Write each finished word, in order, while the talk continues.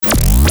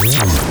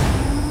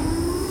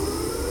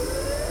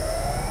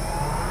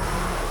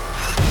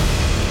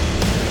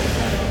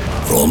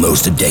For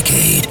almost a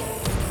decade,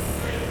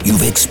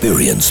 you've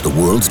experienced the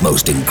world's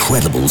most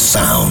incredible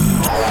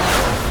sound.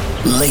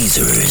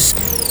 Lasers,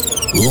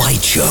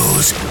 light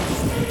shows,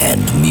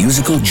 and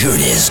musical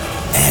journeys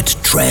at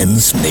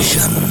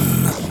Transmission.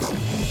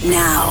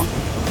 Now,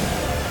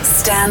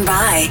 stand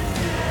by.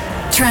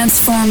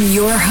 Transform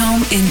your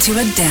home into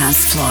a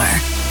dance floor.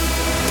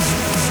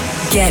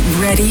 Get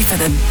ready for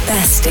the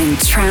best in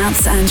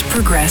trance and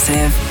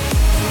progressive.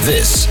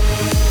 This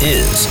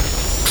is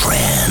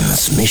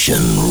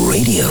Transmission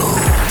Radio.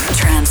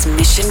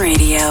 Transmission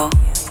Radio.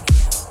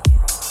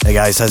 Hey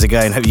guys, how's it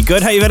going? Hope you're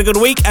good, hope you've had a good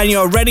week and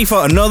you're ready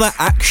for another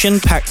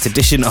action-packed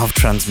edition of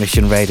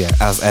Transmission Radio.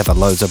 As ever,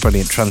 loads of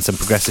brilliant trance and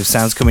progressive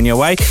sounds coming your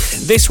way.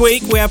 This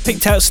week we have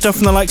picked out stuff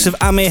from the likes of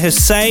Amir,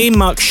 Hussain,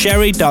 Mark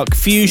Sherry, Dark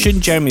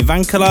Fusion, Jeremy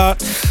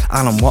Vancaulart,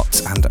 Alan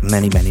Watts and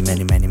many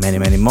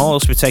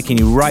more. So we're taking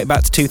you right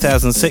back to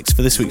 2006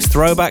 for this week's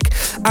Throwback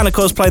and of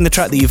course playing the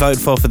track that you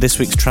voted for this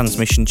week's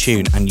Transmission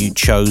tune, and you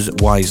chose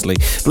wisely.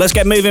 But let's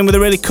get moving with a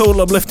really cool,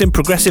 uplifting,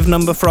 progressive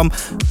number from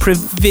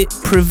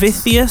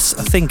Privitheus,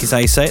 I think is how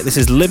you say it. This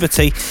is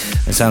Liberty.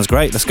 It sounds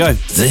great. Let's go.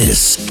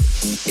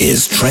 This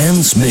is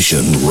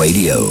Transmission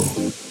Radio.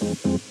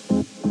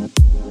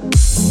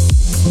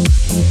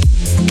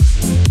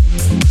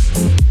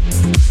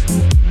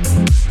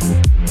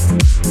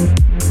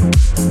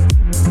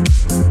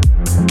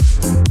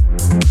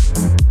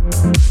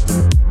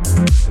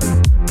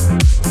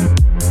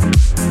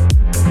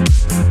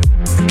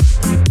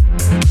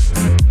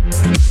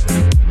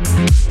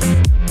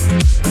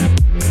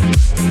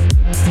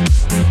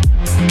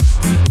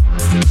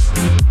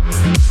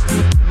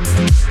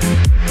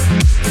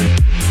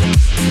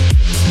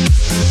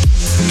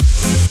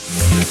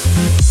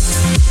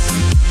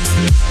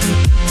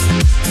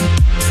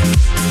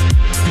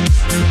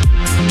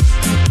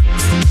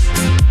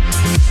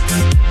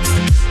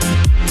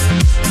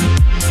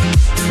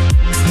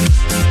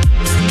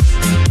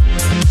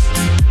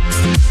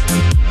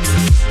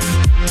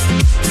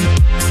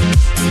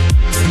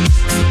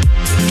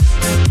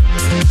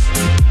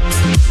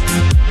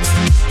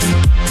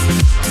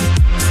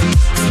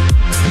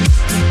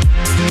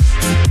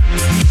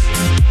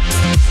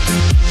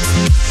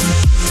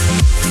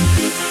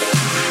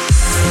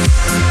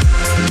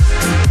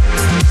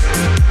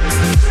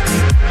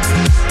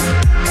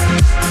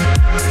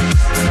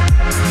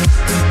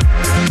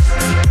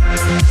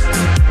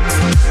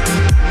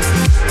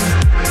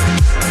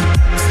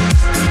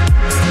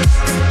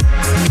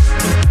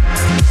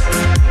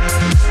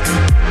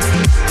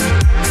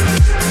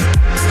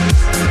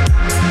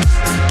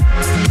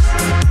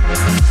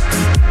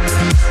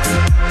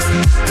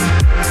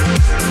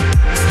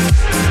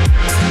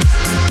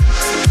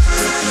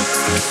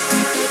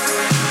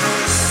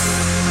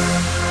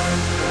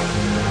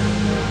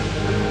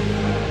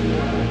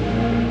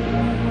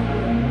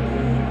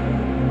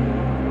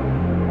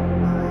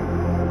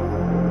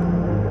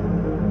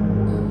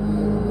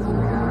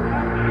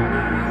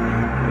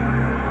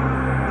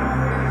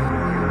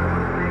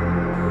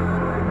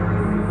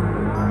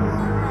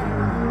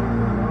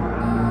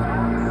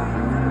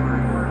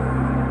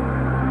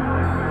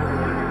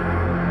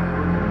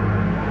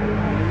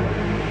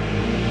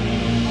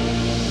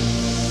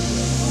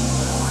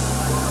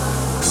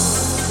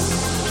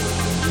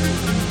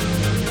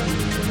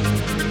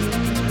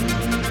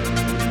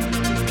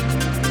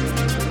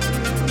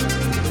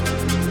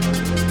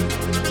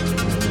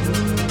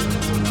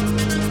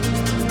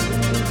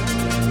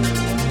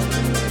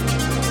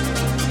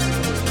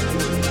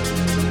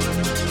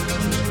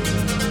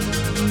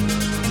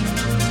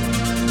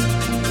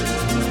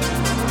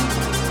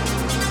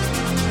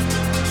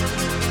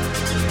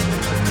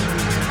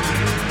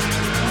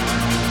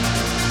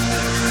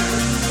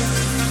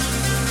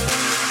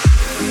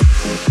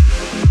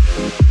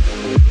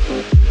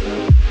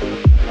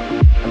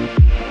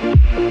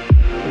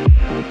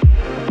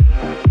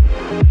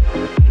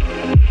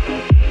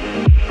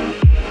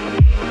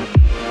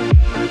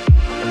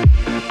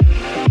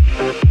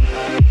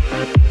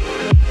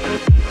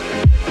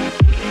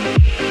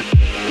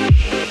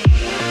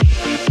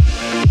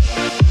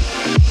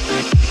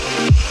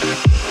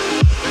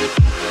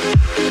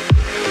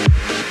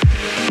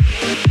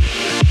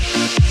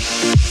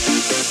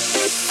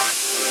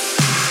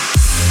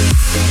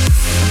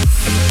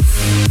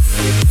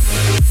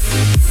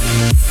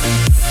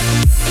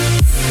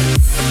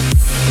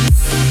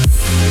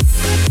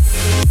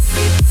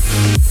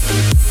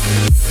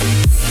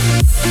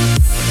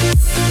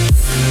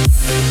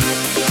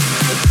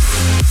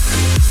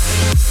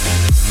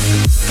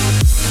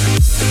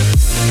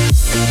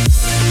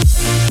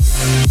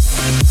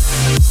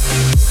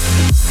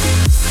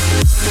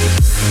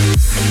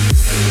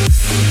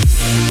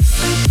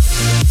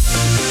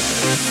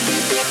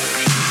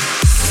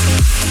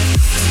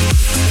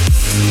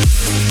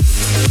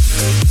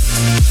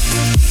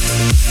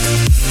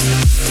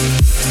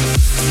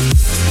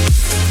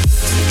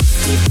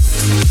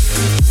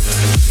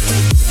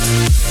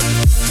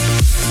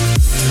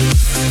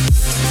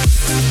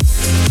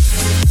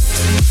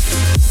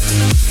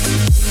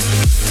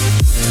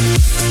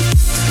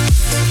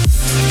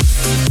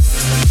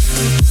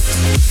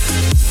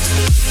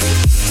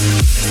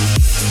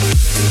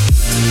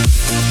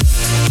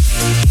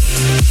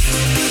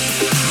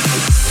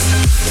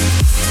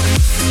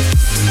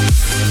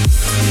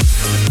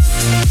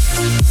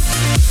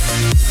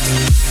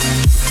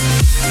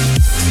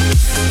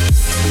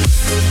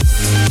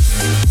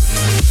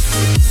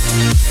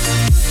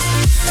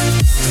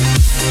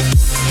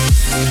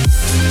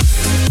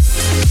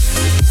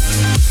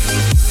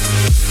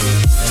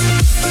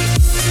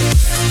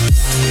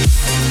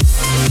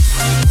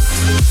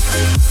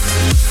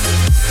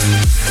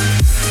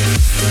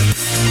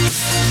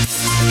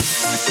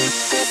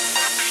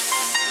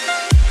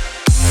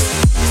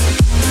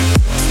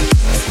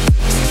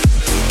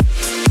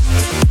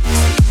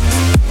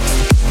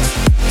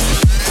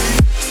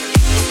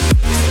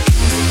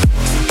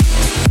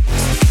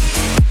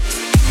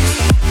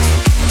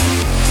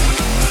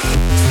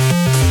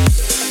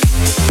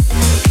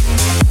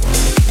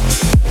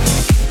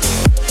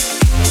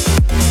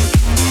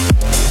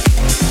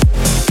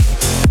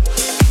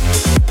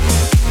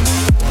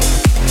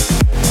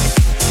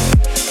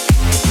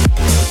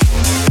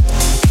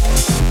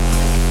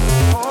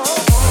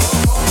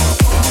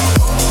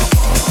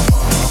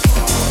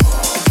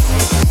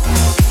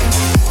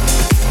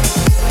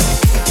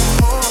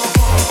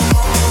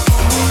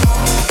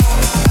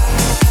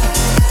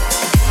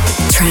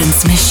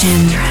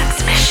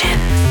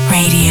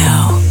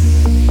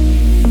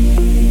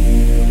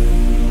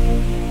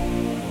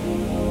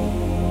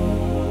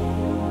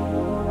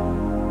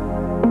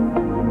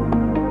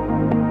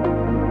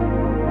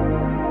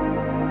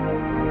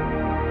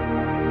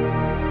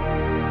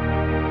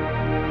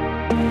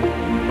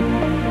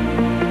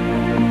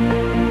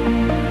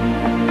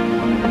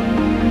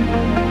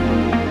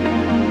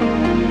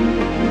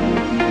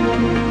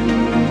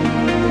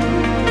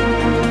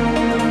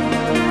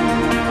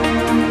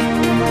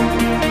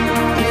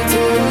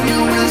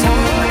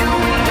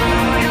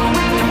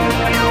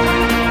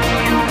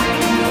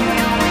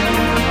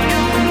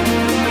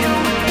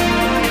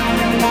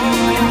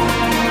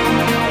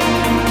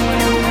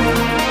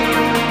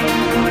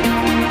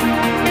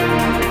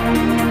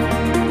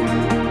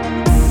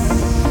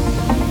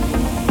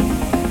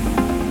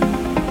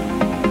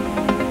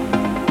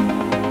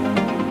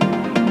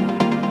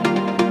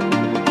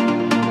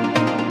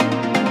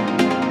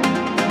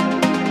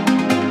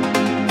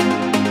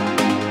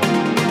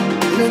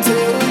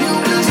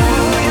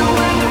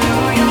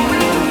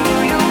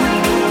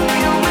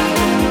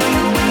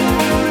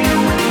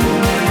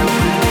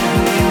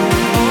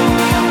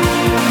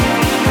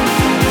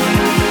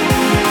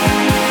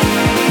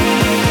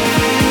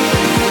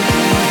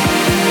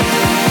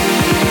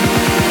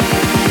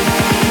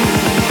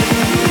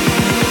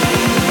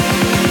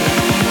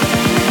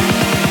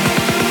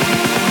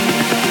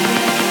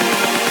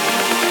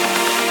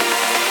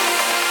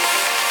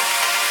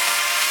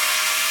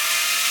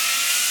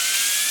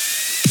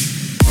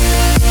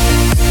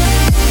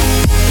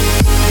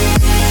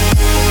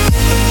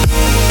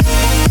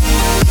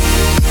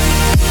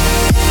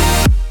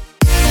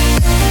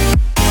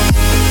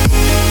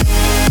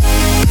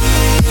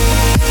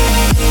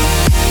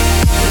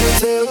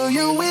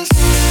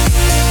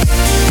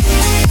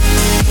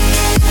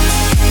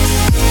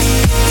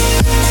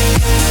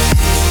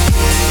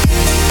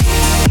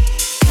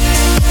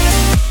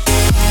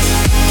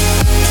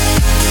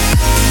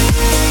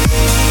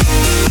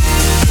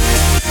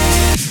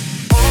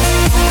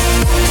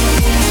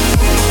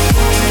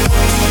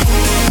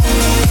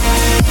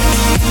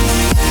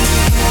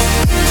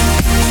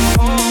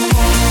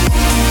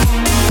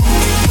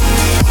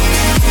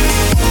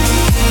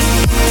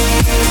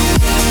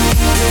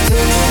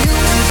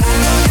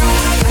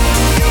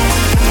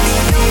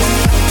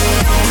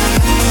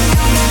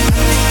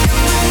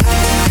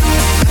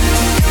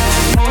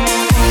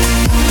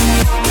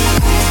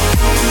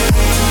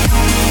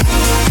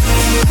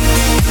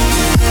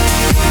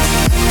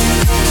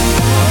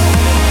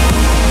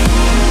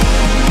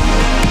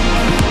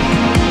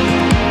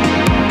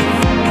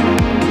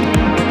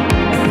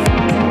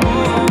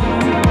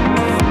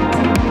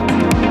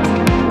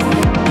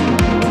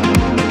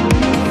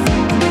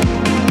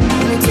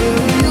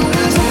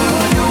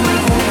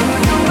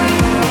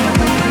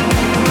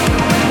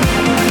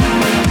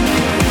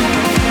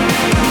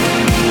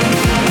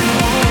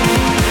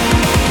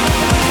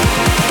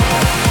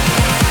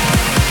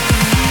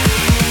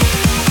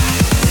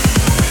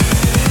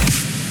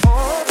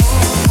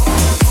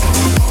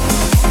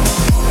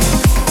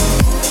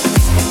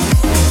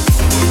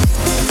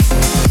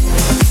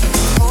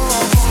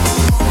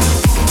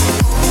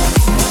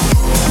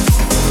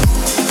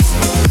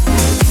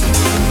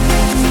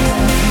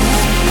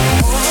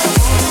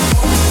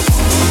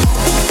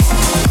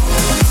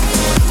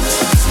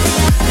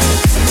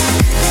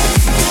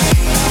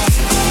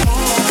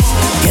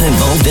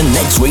 involved in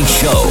next week's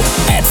show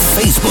at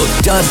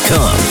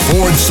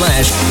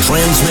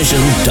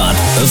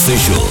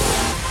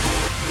facebook.com/transmission.official.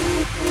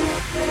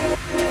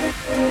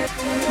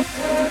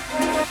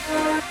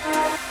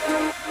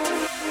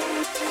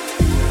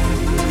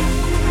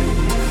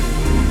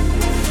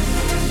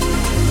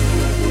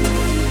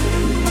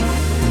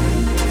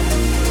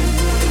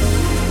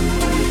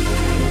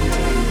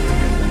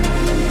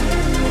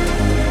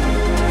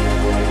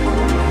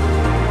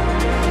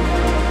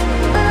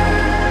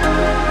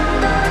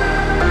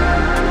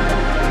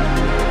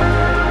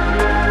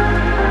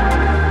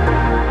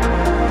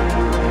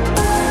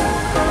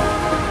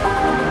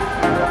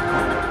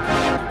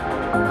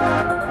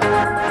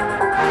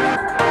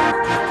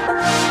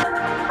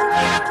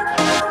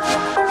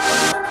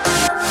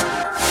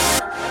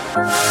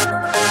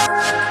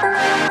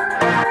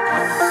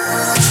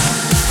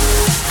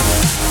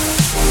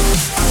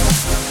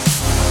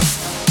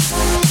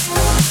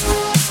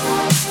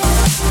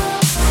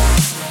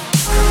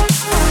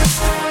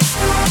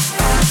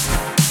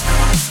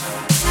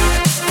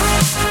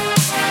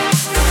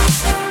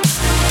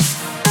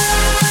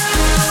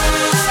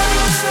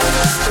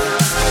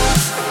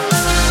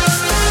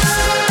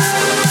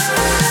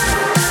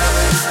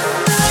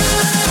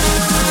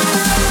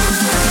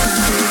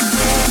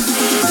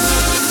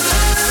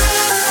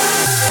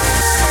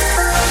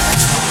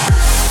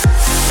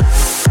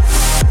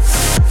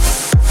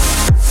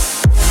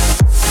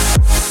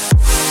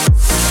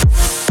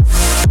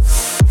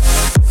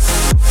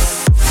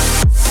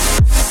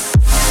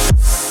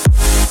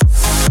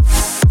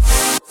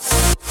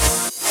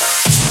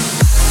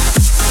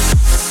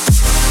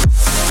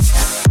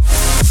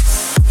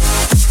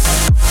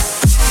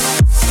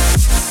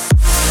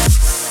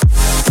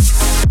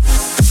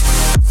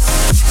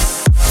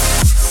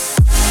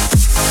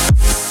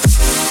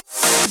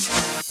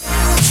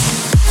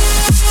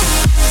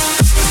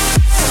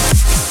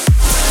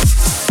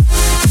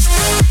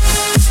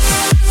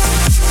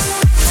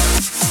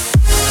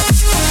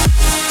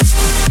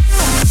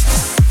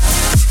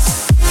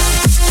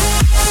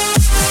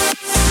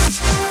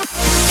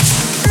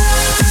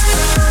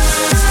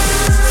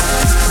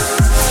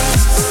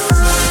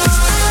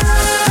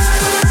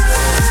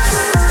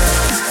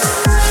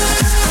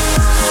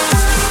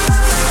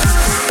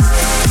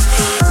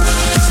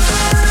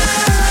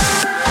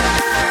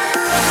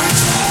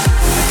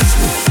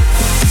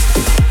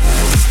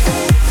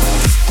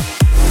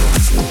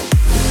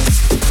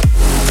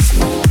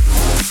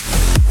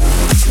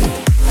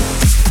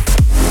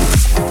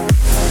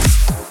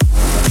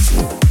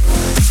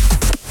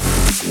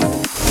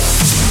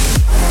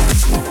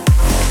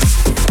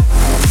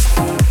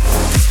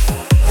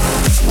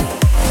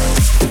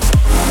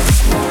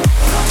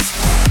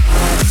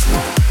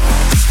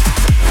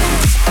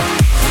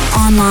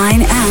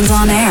 online and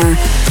on air.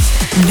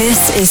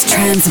 This is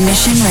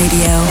Transmission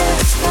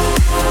Radio.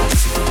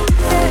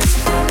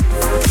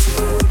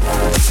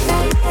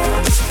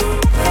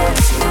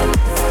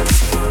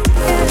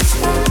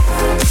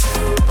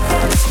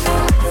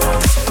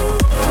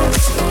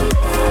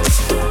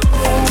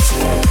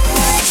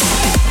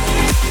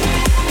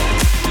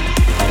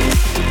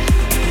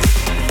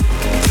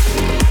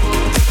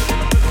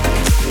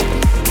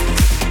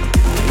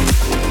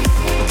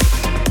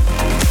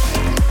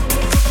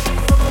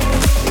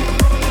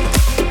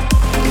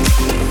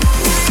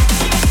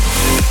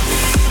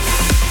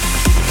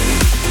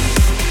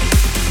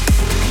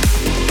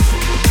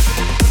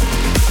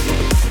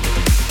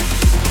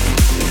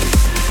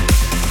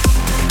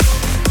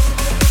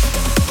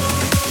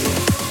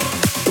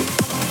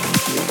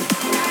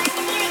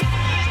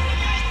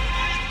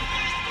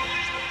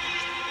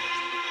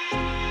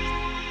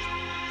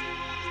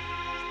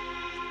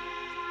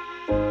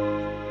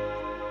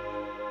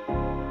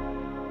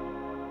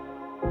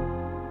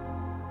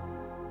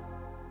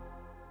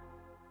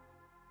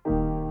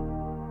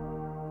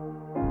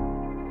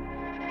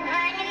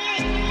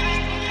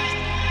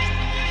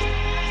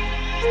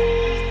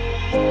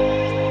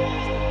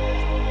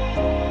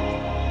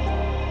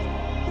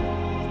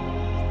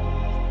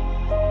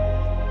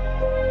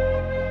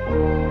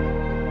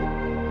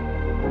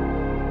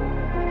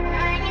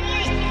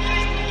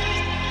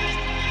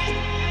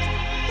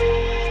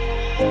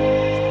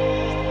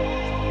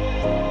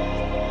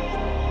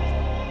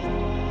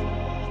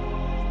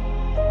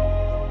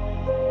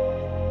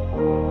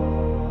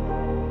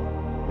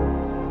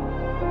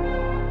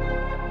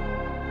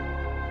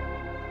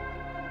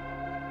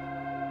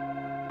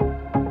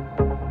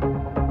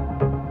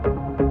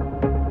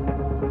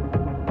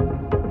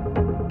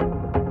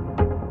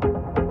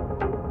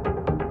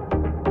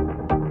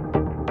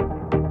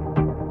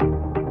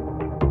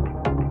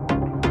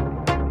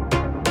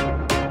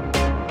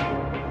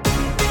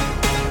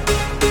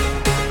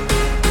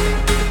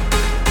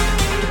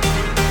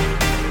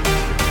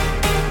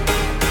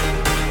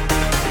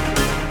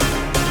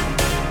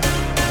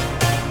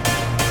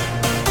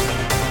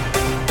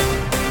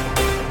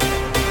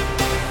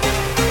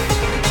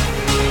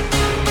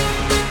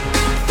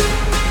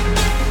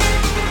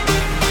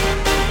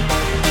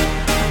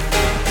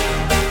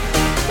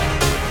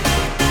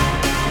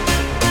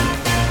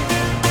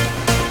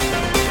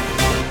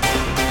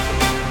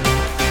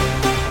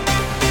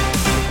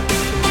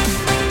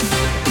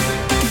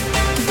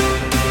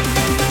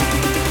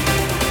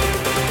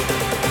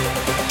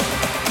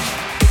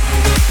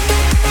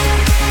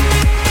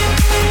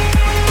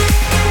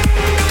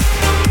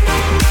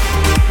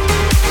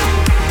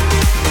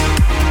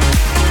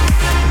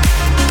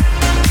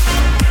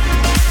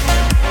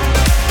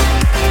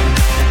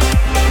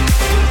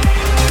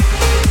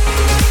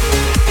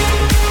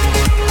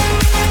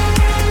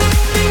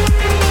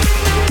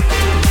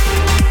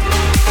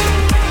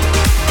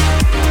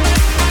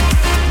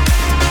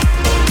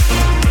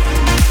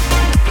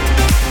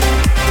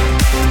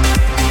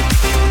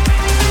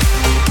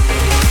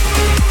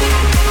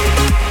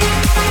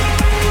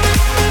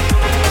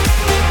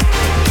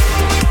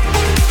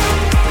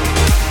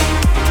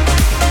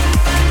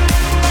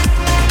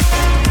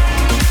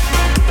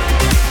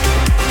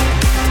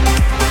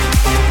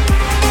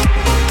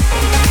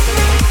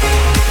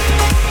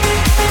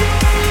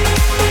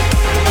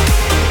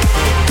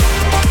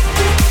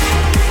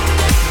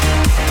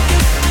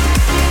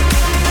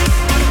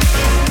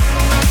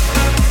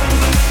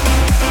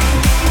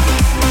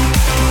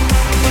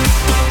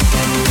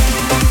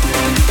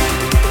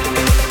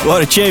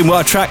 What a tune,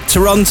 what a track.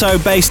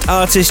 Toronto-based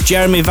artist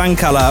Jeremy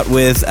Vancaulart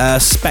with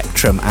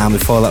Spectrum, and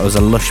before that was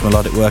a lush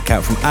melodic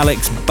workout from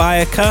Alex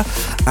Byrka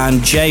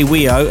and Jay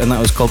Weo, and that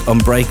was called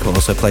Unbreakable.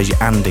 Also plays you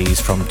Andes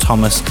from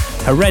Tomas.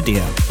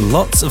 Heredia.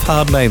 Lots of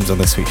hard names on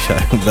this week's show.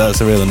 That's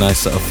a really nice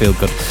sort of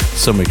feel-good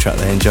summary track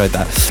there. Enjoyed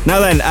that. Now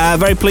then,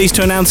 very pleased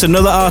to announce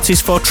another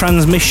artist for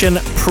Transmission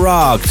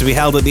Prague to be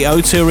held at the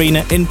O2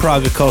 Arena in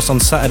Prague, of course, on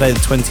Saturday the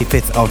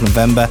 25th of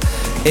November.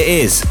 It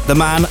is the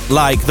man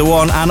like the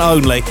one and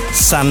only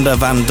Sander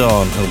Van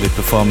Dorn, who'll be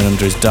performing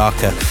under his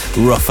darker,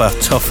 rougher,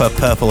 tougher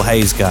Purple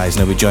Haze guys.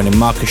 And he'll be joining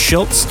Marcus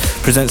Schultz,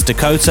 presents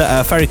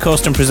Dakota, Ferry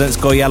Corsten presents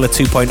Goyala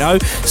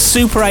 2.0,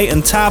 Super 8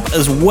 and Tab,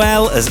 as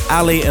well as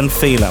Ali and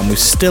Fila. And we've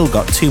still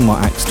got 2 more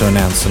acts to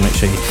announce, so make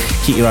sure you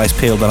keep your eyes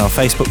peeled on our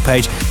Facebook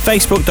page,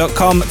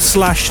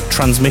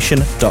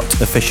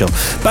 facebook.com/transmission.official.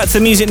 Back to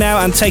the music now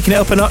and taking it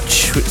up a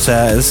notch. This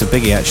is a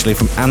biggie actually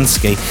from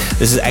Anske.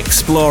 This is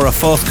Xplorer,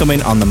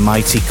 forthcoming on the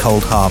mighty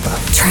Coldharbour.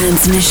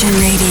 Transmission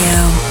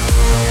Radio.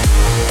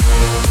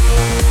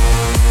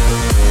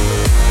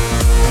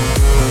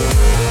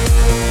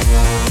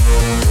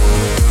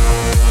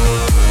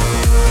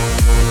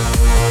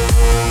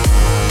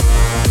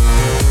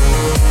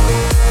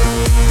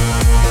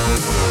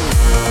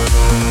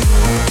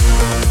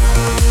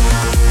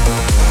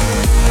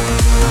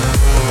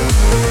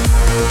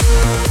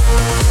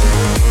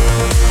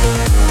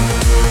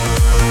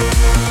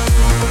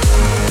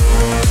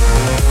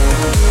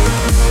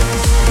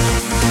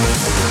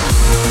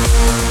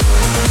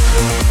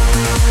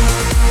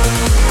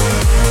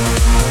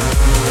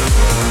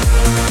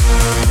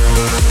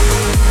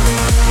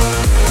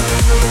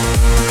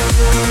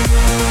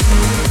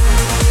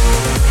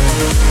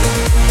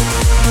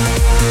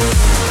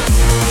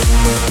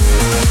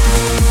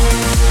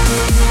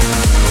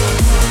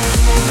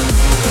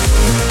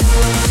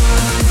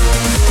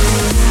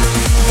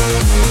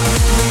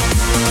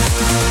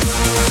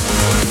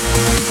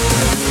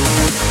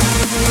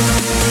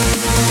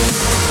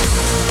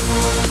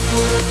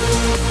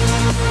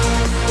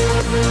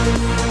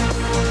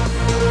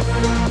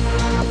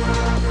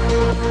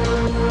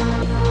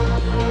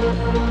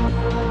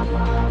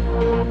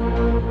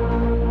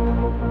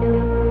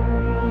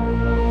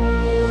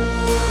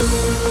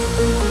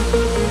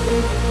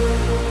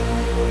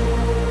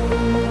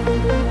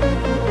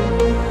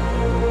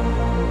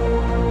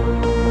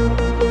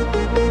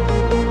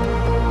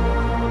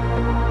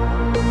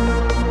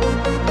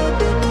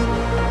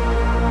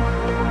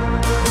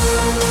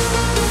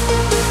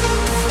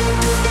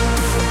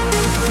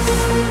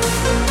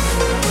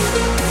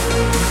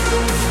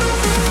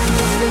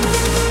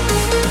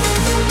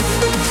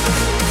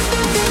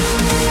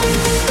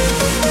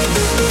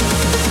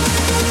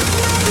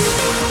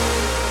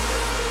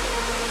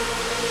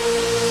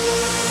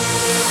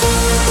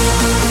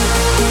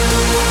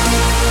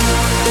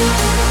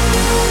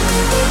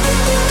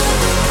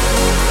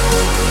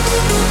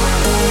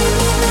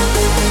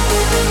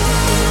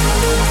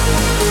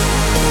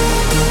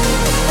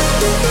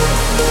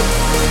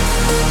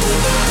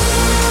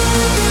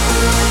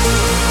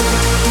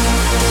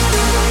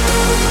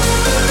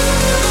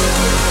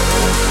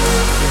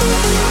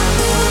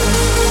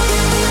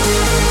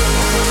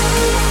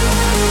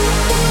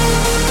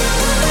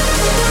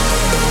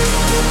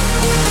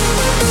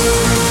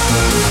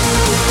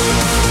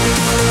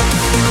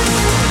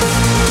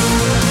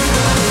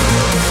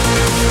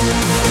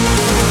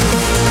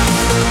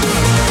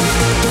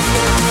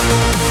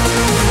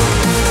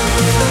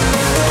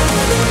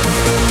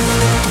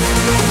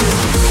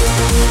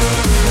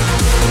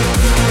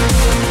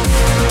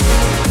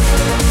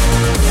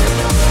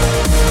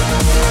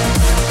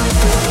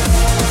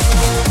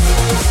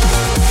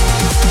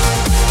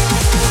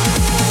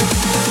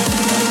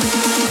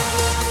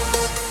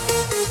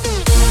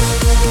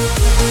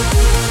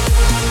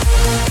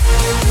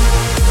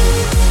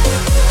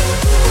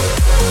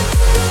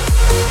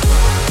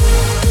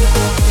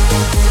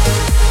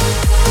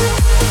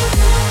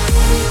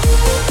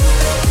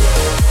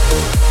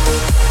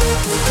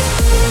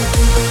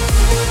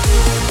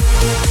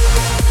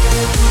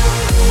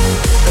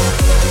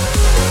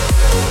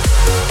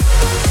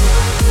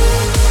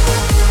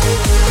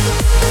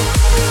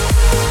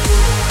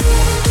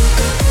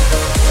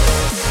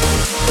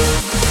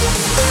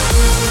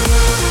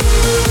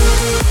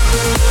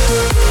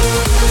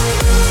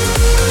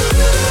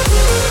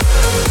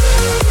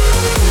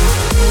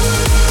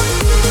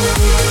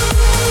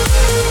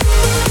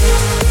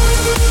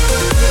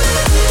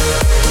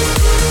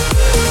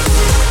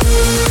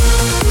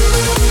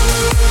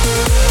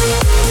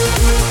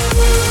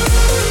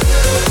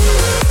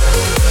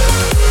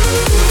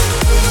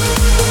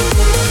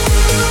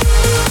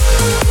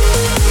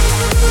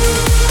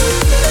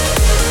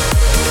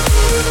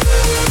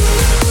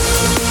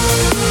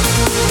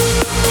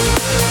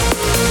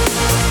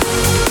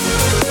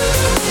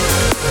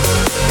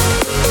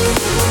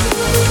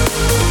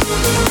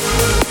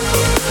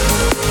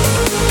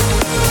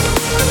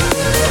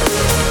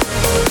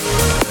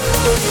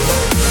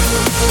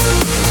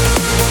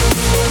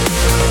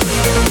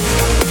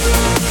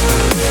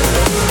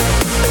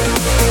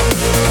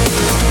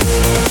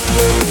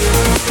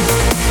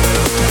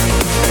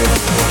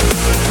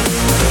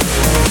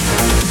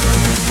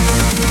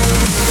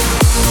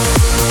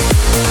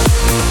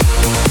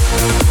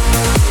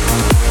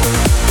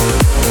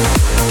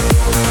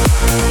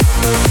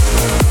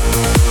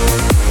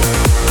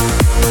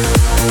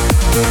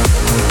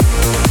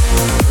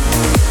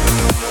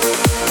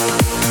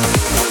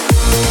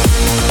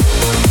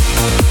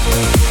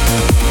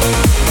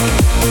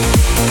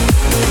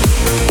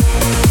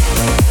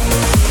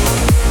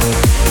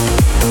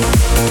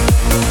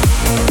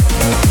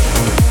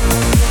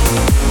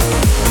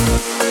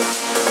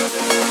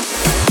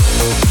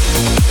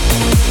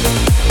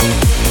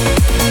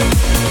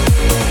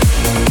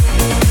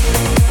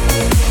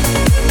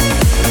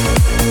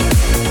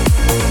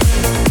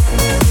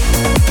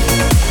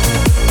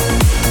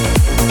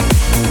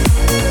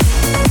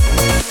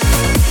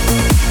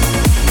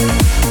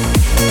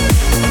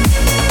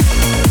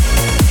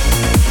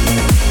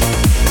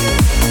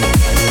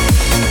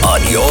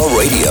 your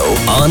radio,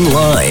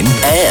 online,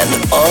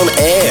 and on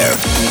air.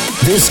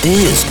 This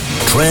is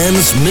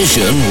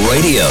Transmission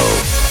Radio.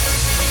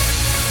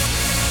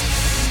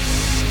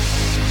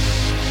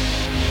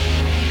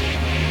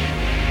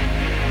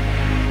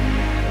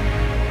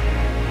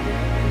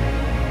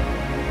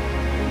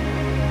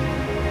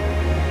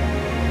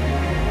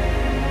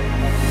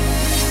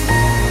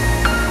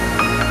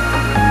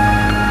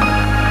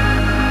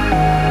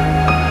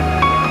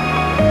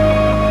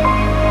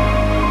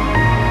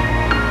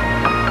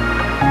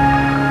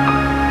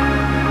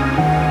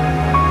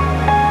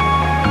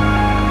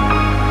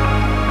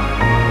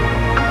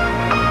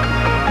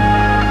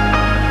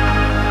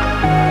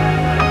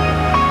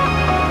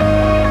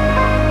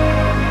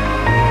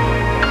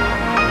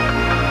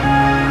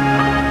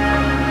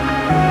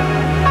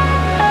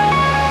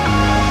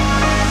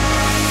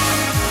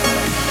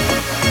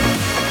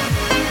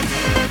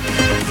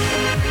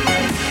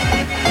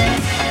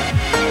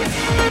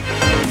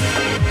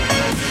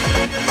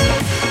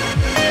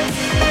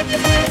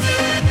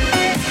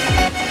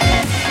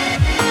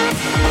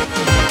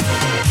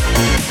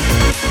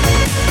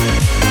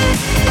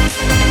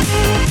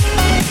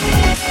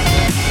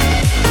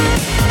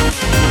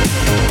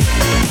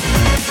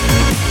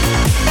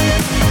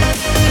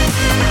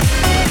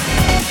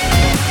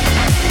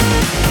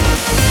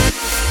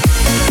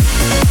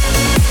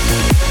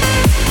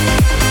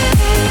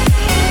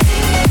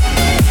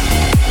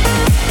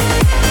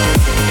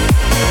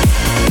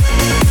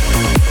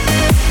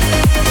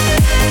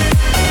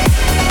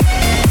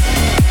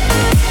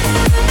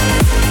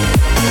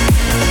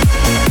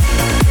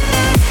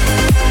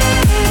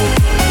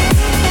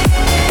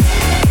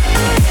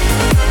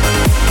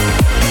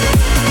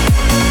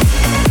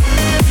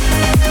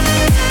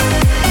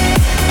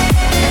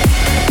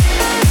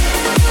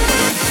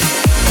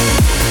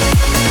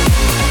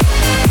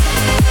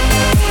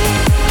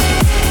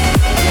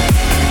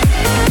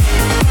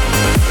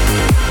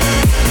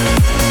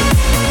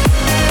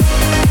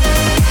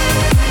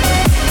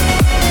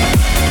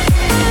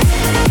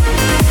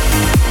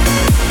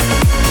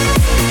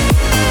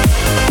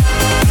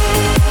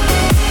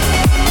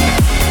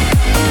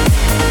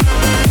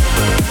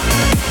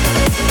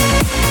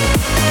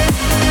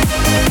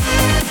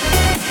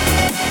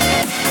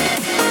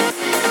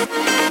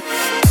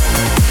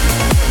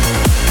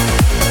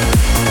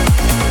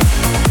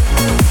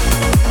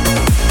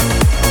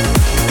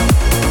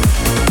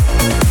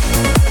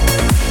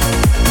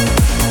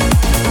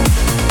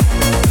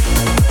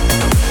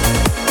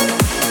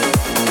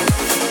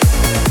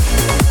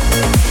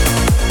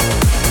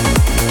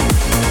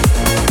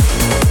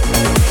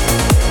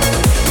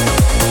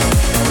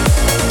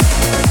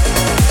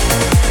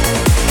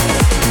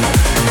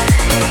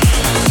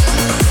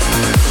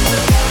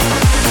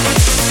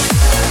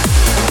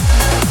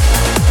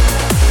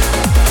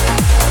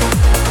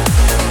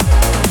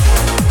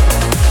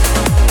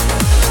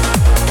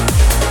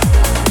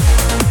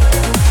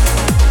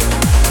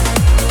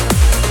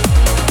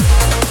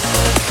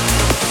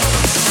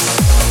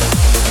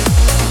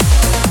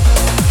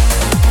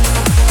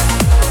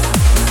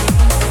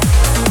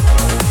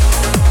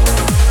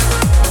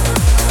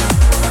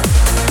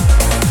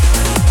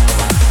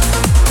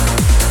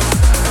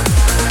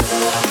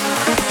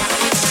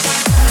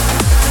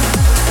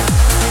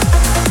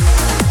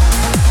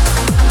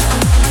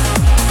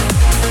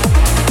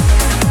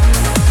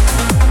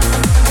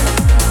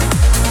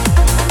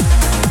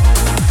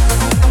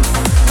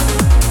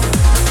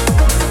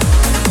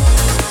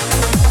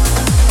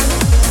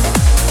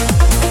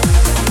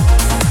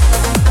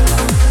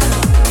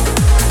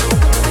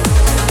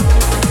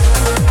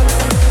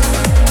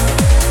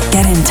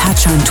 Get in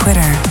touch on Twitter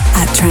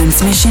at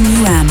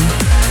TransmissionUM.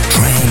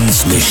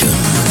 Transmission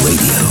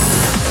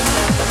Radio.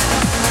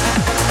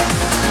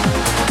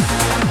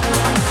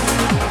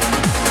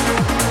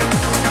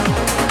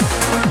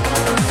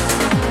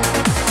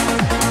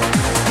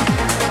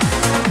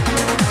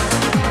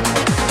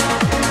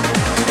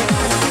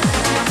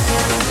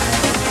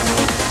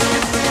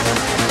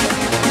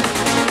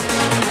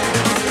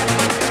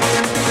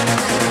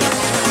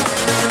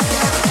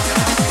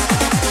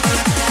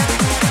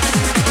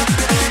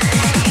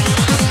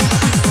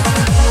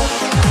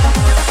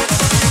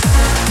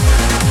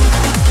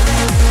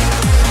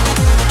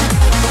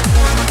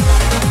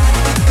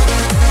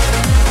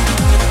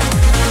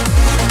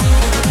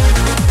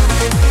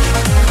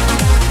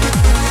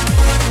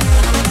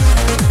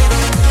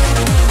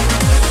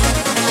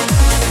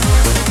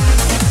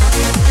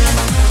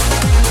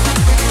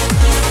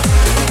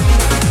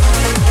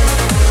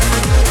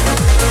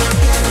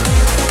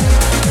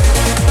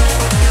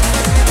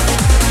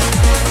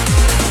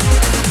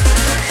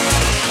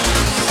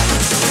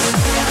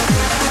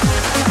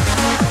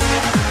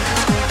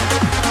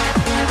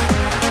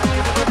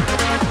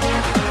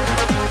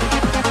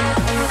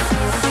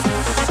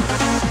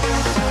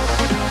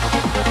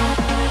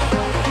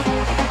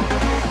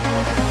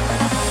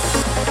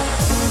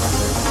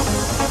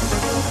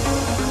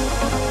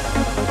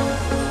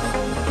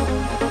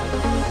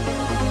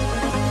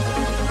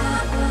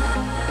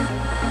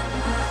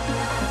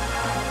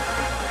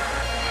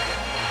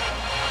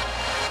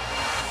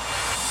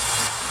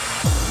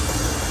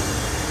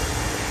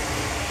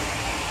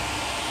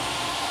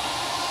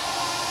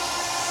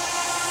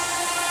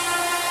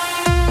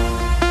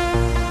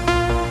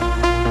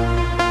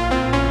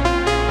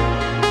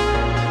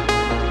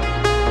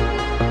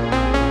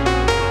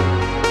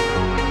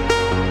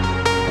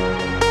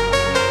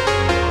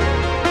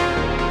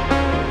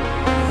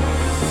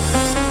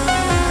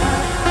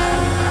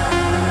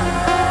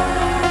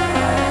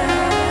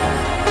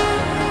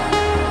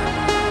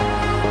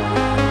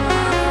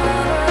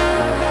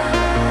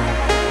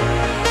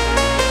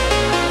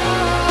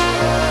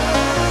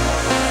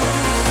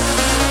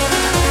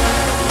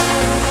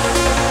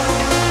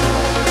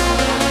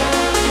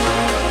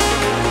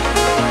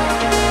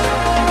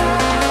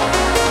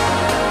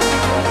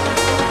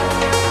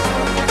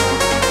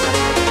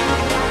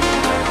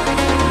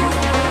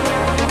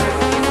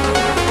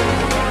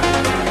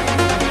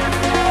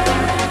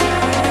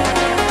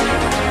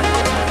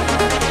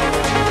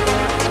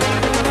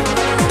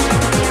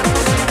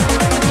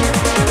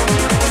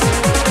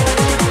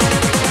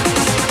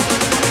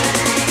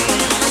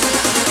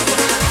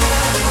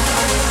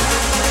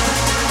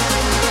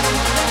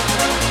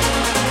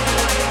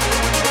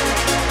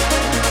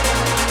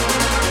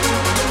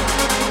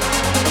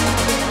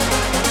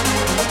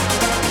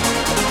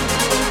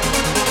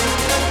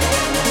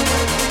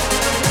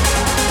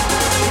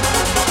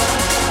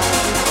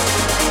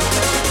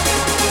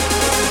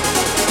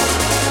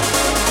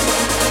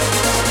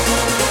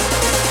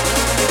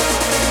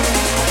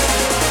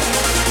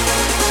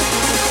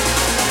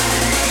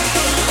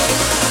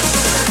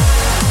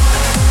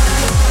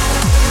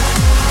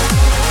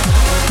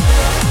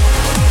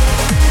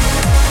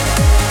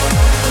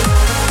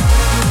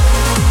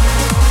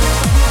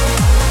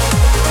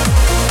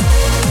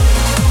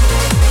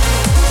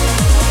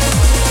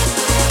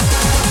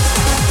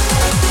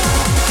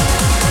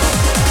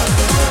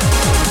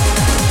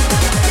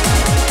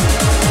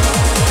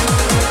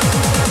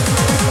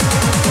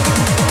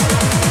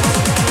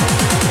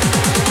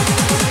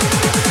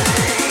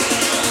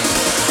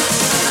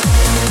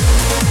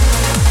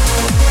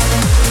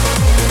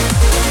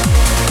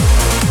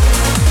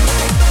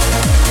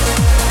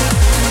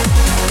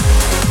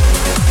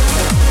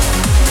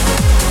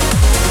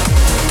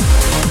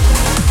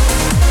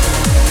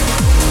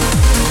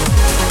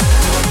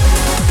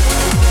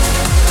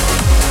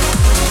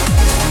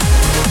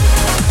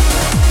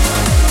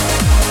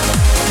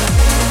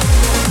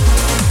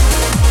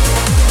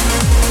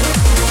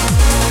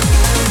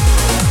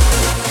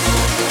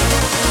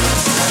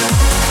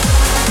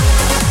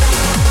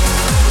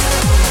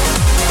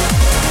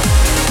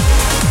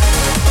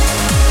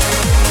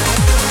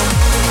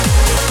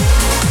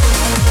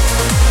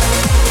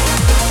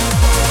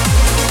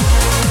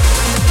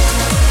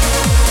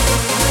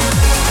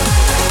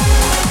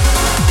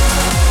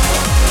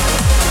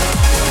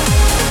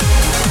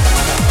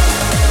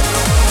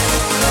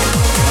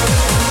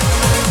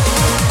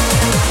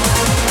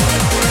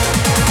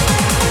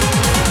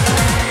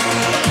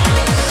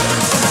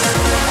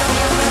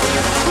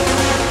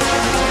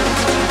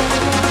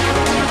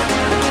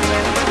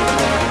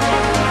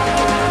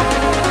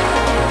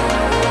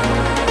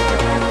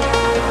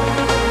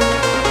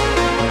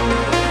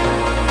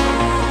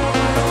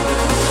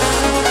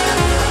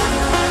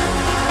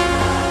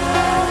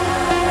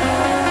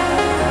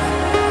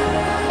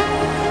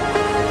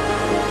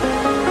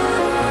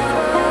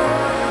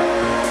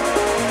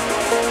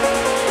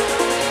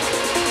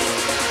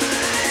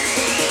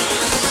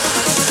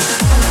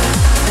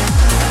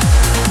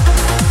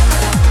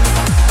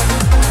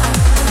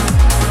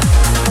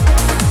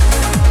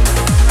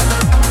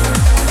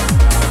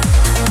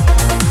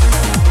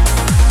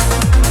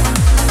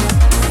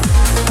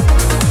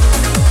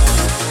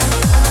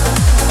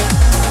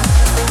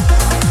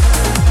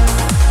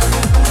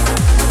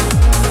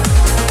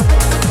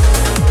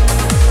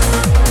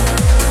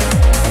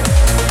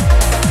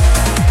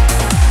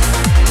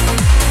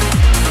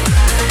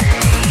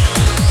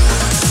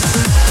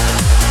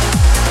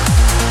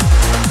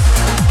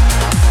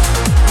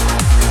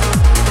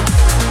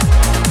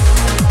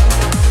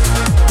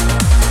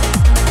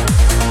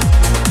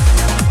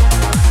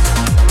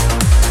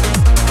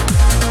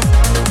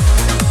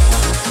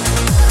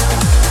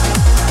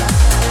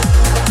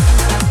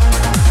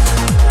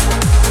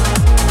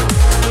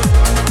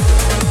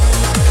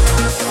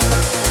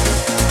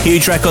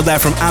 Huge record there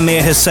from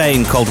Amir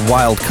Hussain called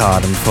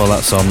Wildcard, and before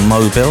that song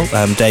Mobil,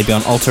 debut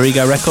on Alter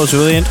Ego Records,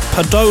 brilliant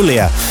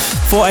Podolia.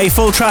 For a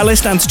full track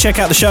list and to check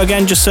out the show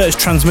again, just search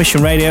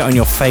Transmission Radio on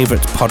your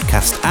favourite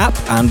podcast app,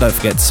 and don't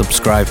forget to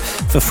subscribe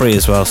for free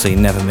as well so you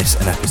never miss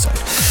an episode.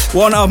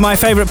 One of my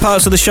favourite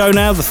parts of the show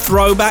now, the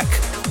throwback.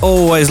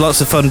 Always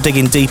lots of fun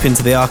digging deep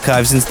into the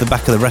archives, into the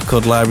back of the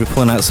record library,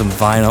 pulling out some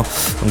vinyl,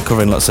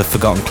 uncovering lots of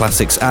forgotten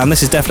classics, and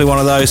this is definitely one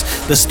of those.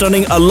 The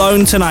stunning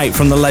Alone Tonight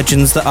from the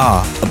legends that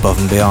are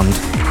Above and Beyond.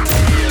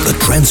 The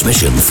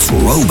Transmission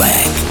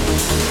Throwback.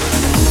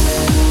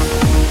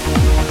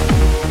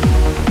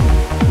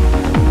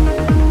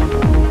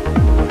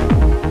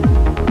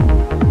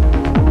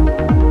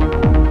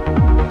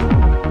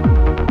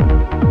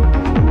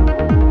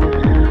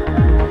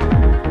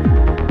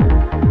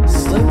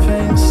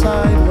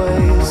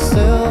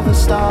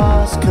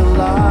 Stars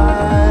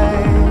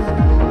collide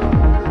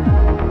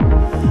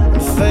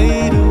and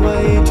fade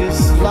away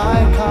just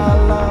like our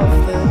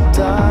love that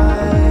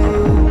died.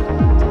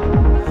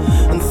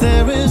 And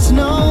there is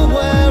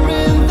nowhere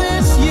in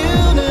this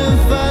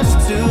universe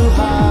to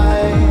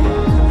hide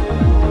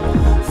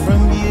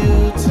from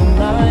you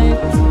tonight.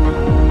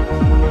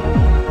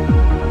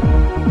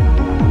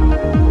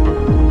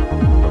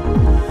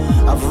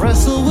 I've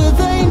wrestled with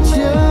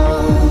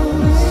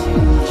angels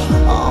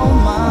all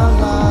my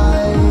life.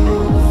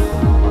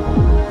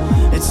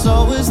 It's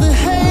always the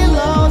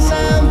halos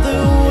and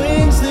the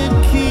wings that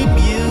keep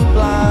you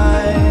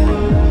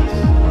blind.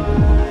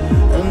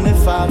 And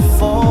if I'd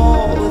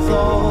fall with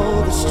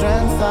all the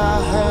strength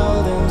I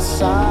held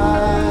inside,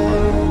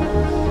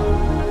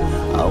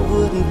 I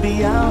wouldn't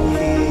be out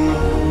here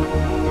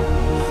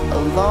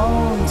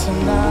alone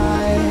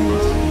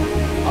tonight.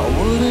 I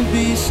wouldn't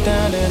be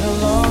standing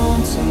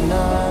alone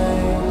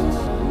tonight.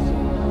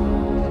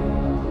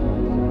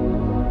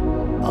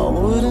 I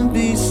wouldn't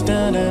be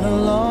standing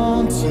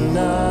alone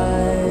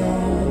tonight.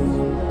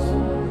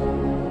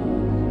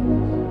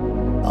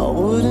 I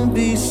wouldn't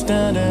be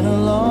standing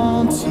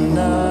alone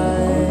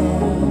tonight.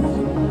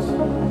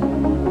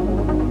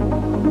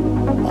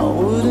 I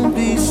wouldn't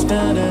be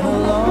standing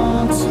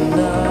alone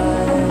tonight.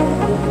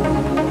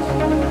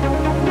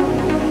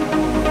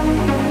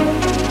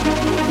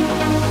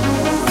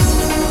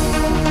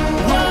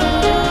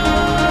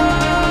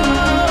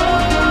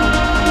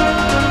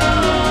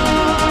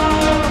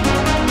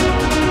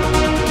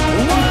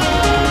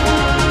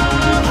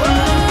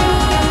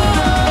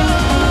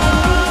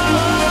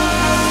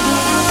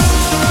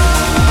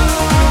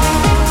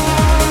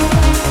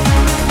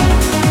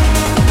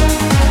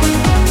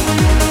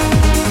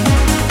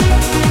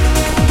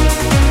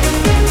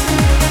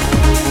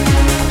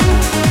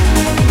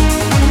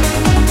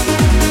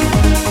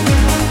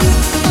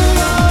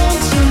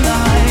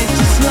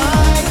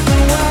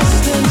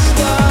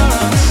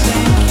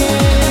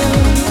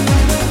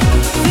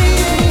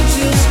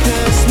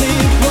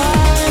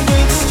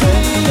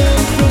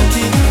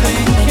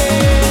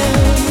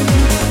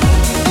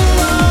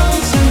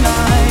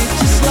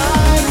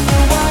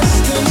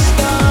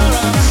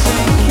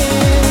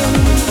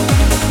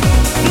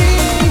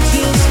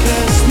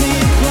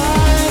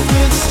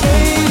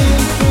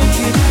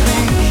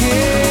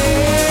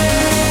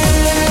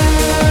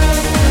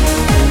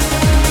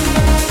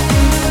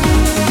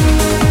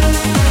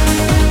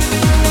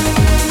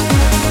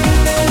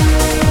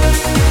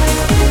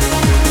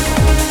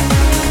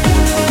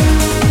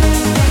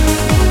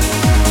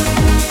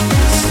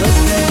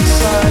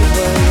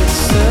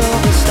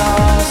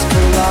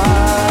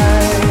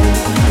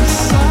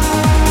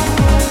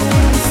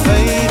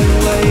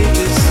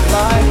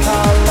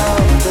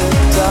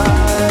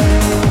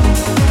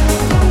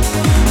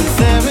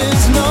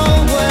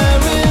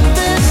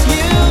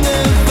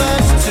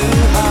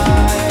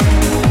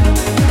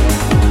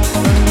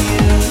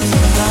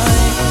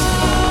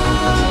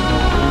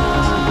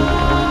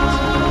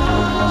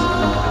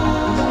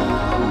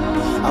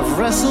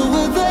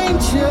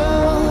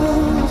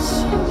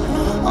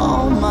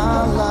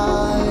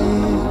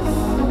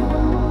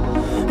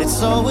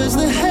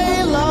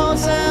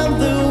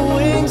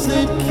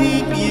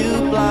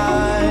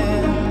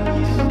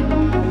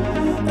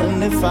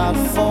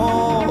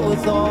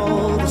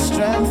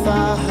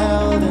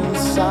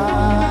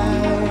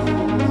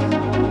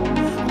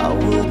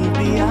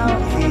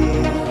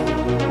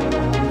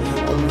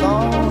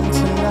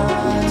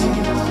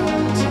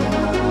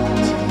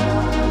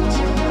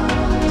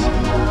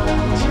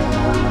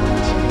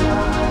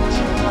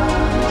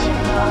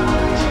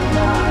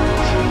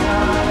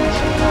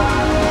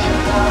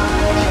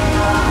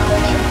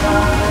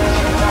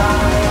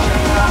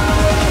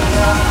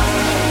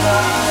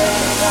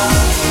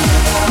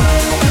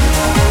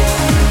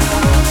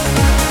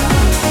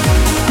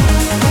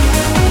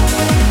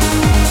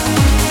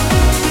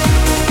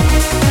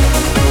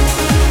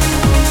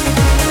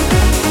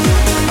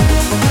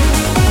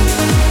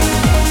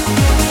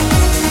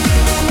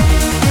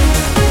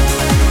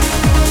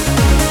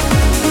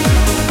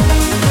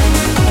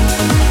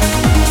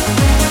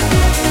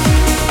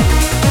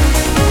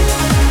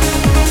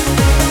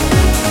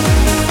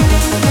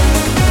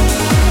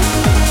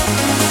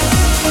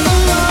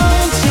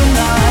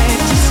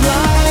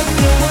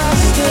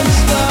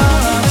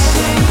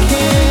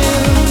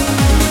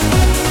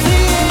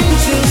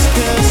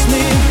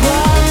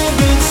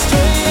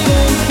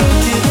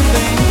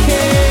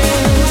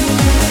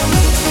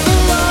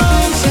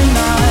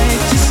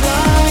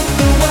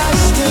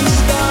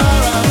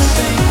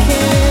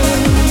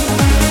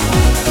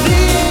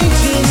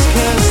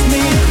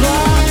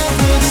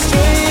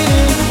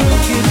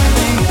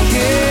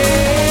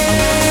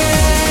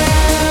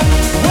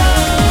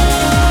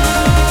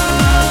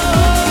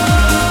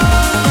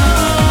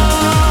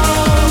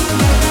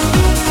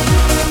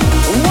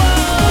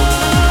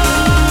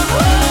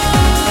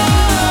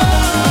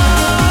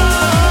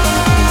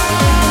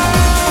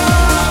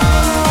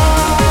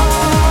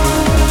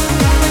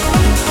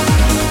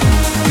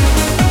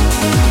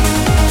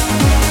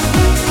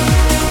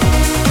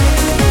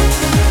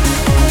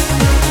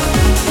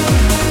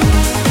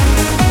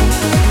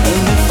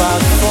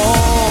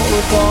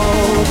 with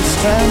all the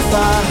strength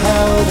I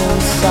held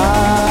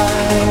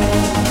inside,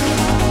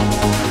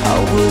 I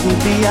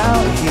wouldn't be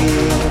out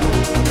here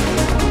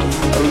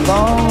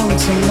alone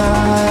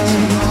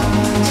tonight.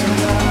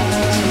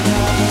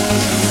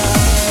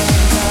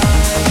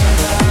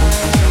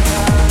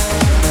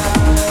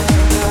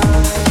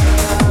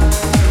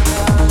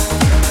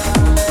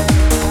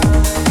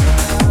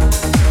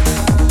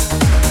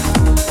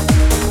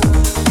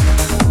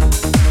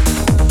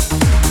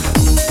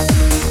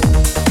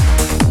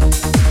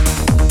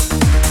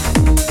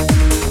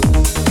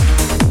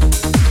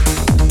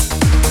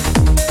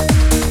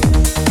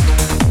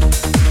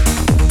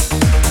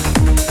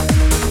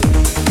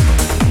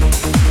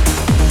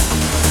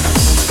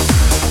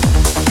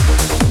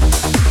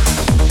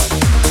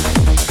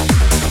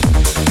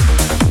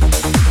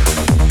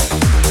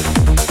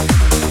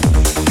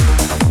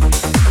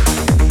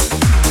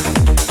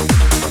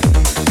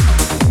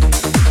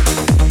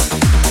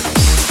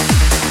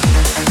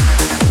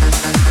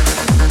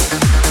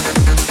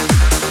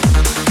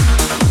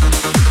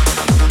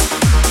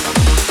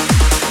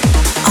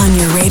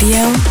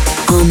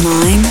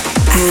 Online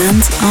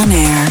and on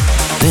air.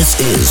 This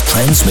is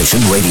Transmission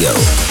Radio.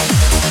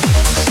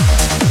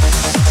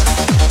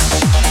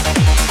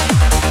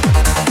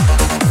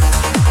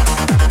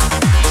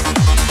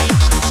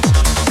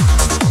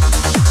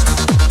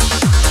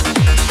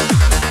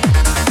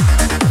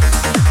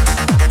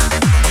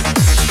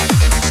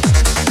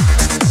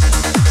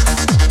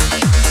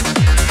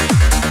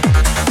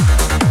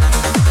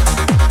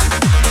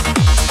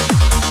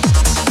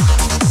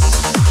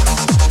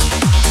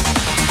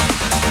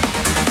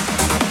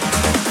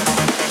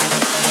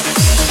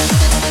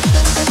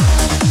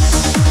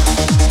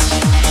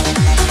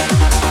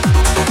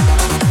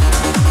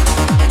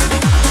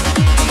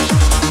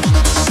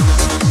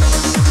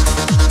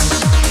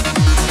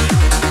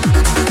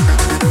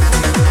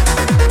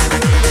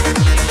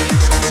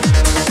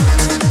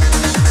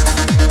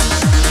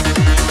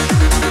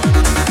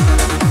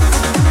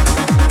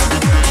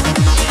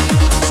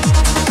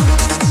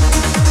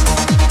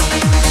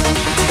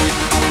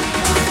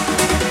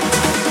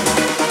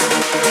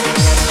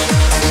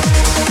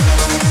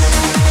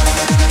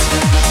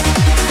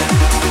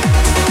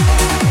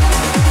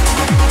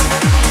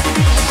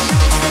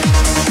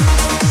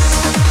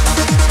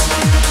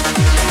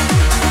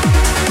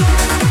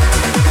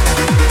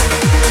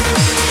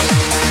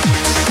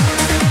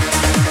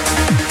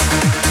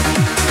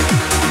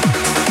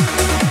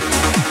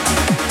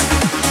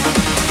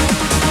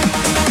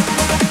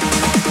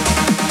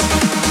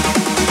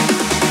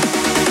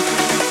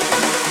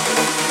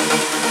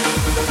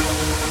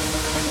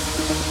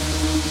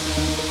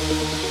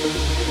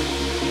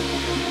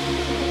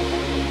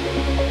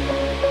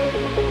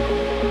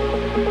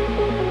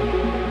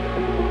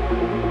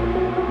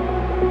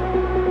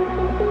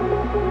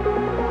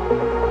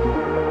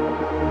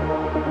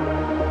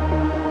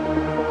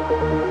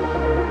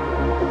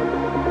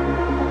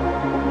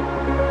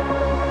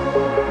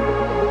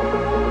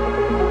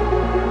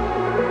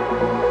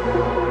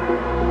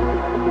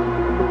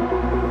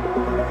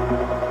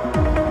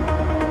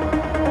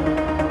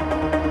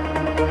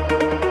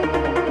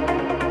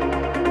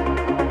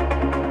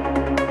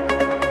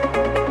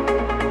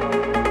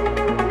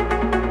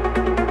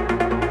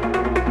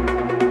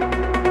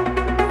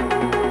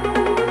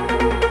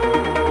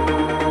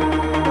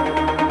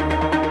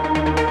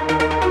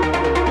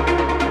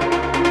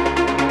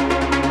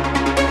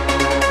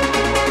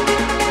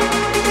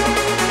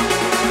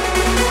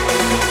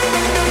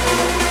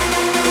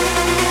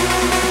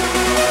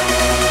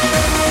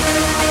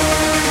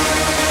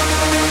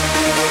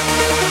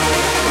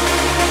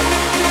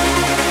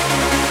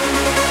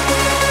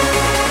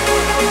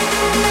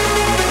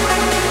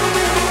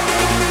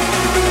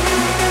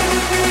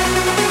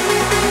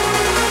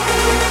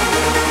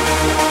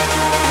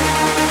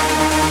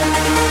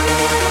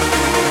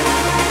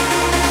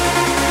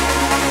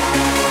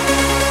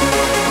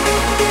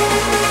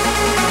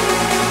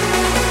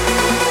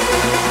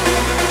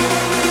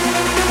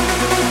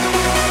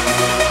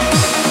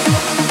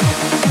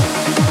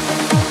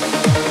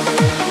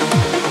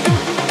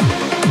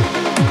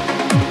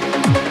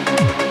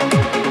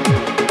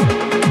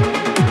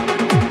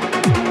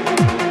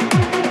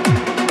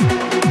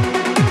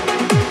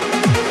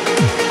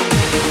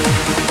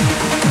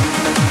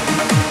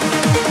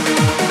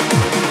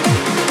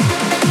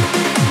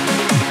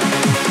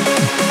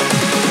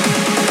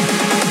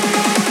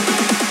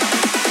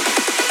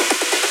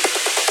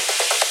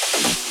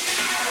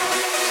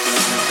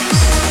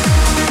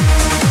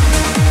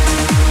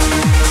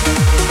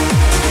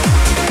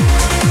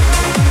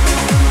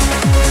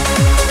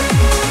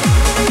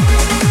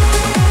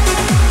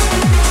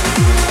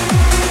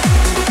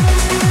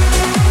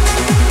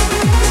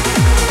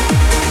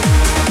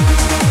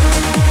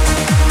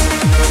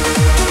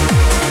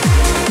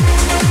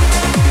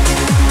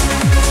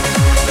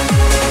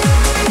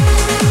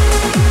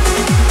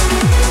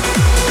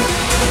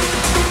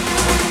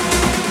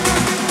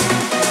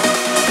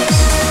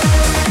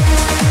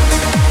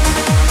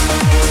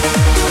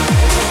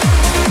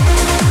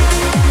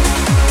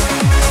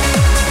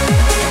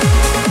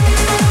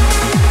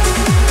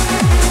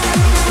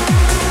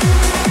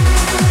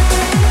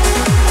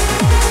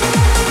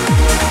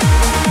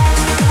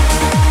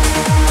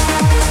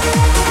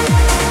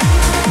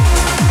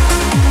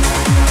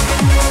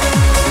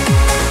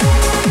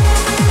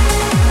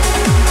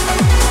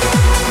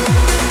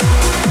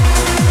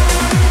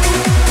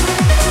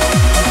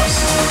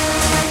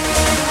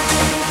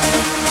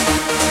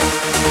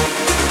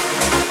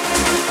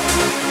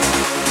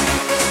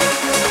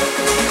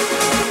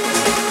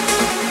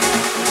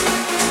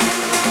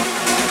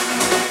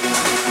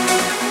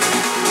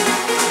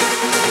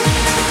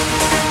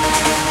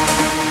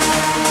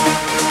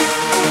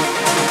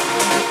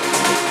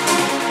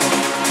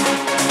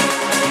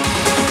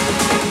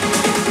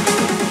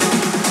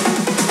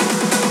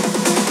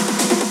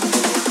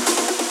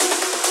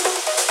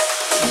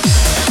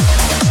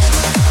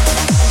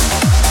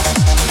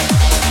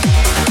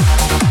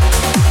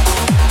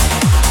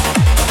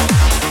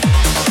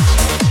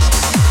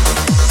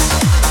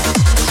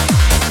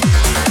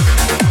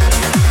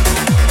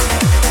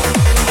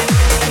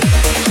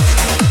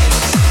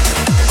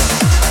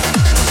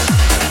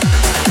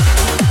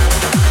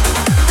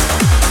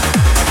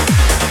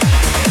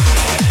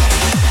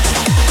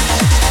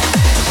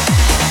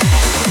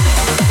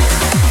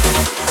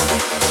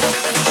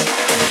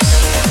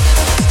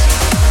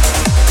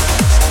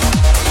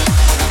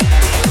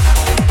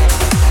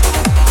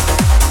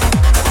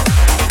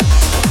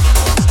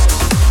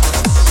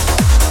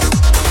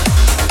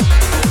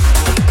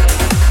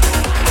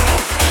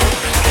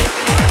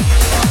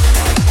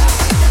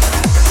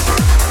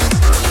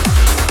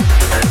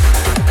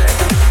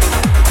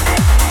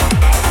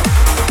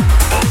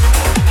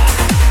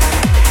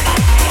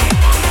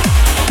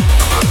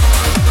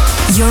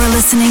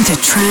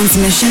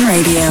 Transmission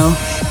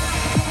Radio.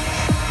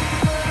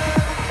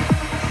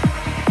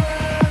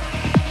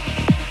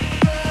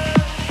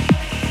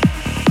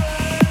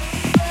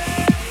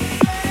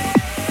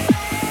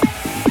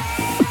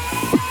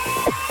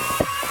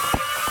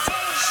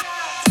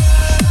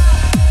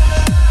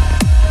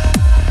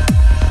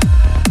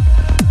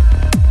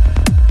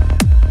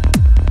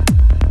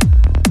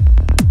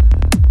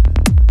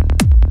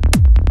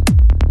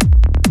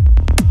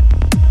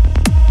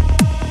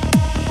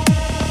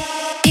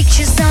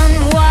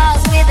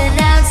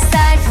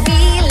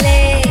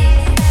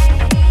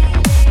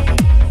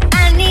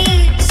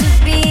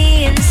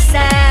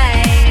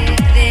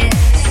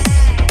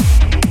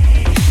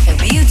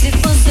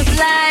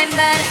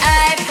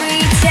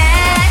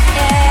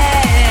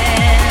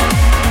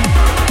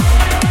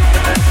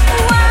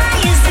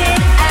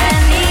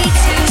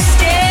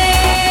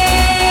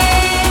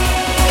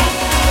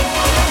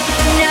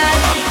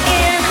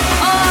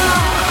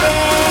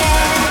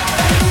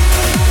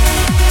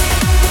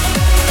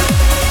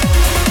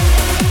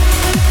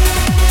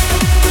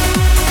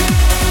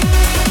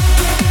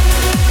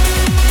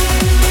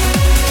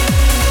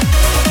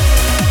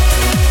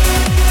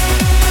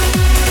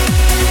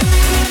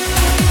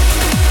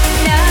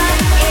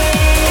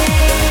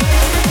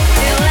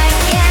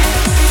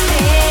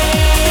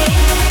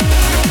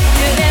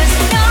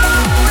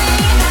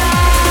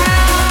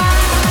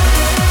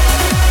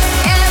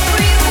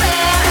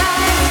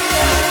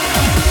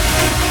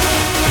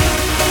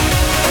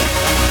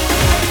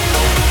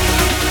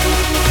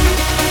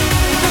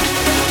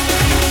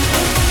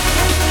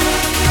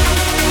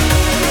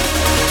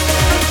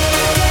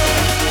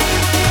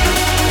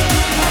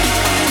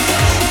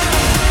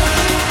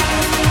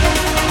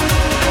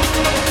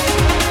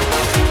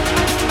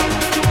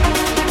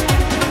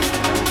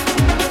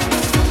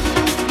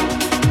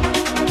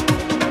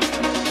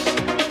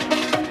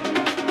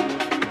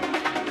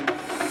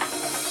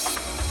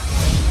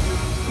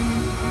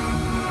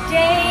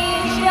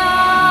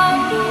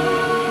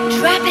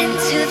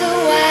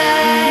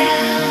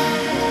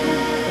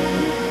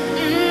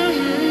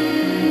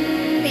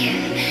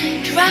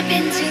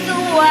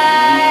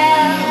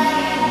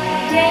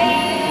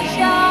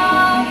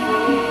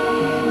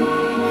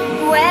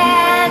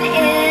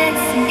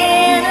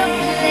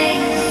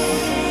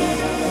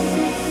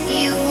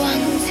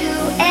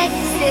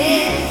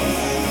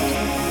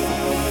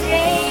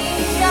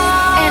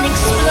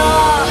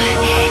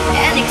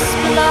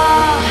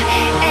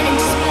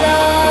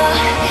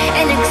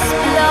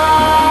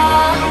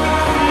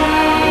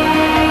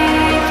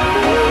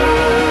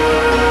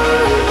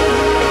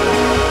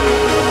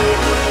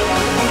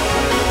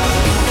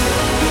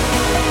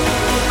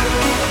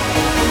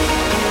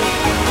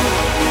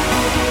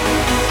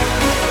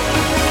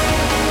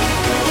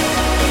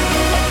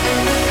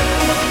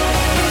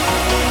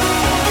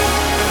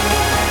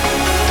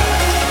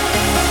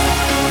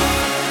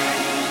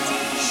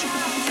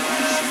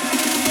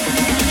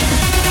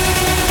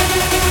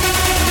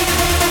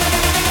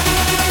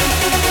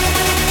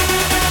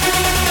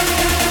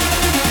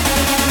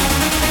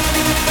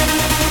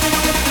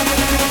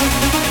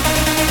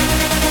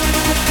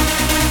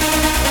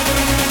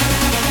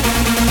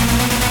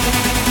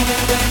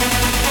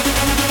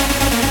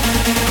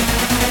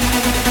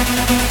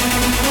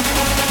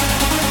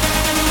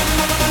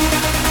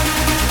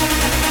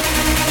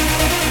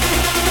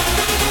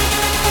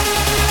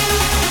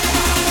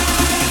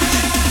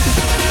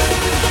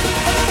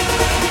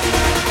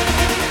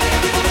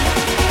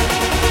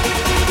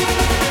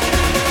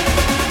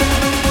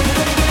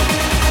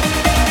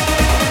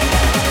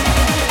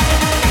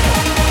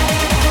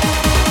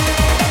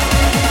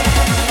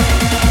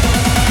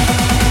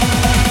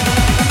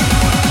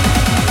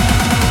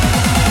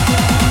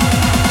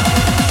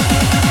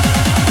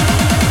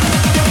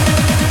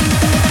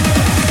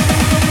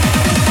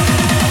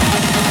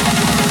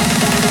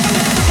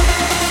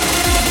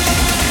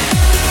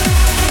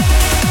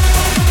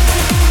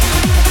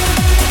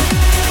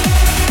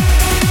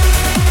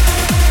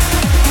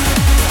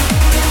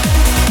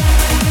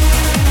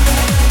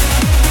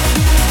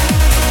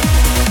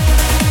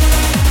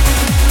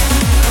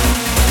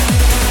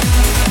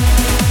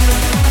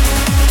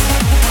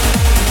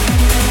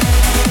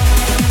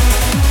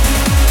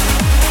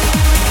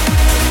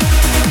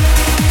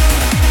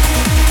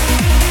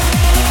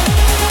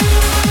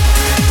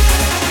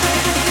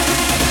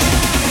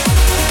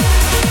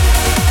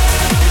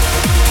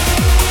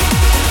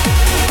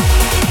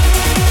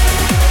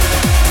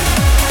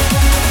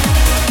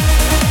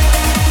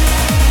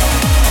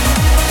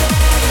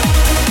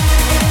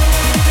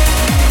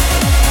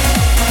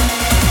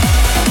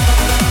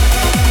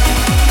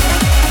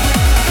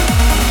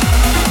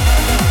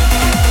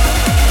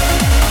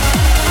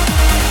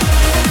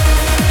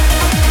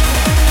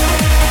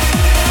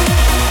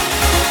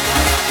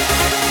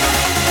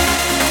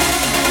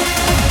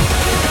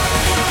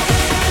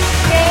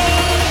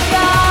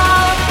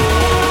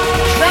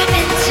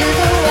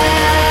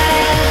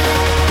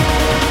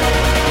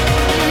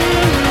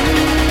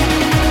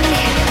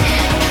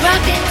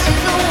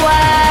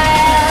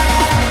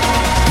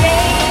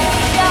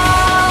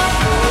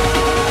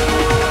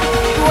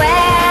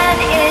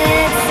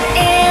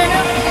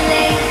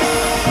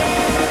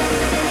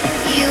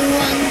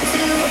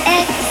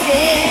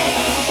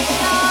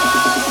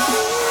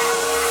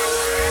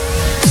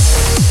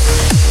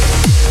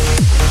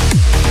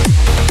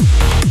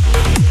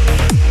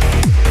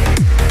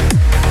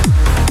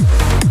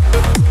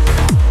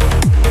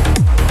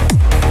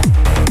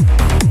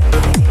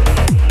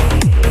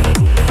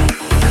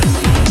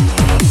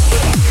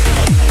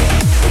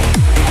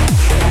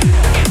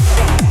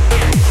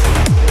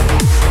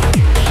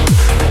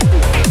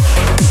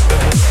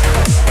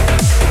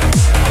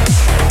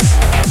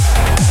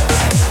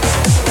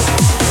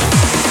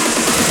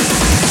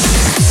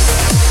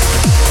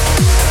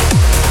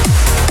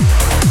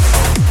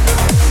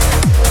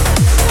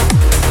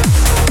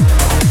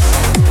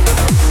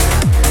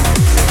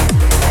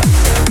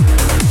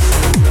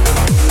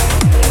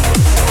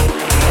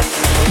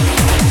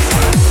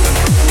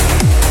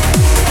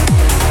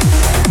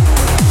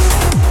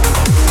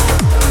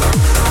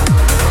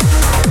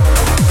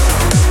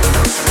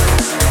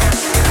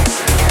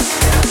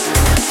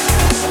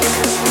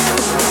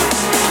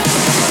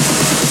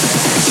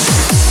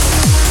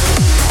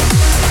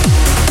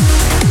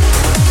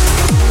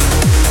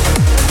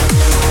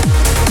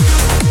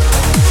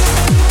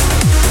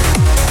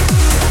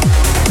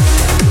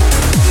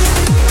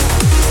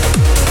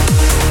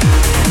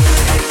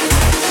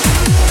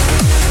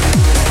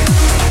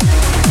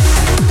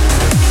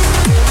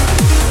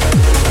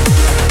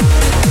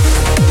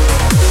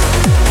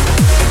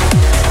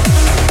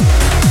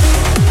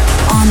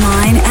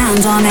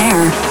 and on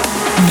air.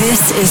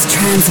 This is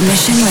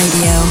Transmission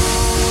Radio.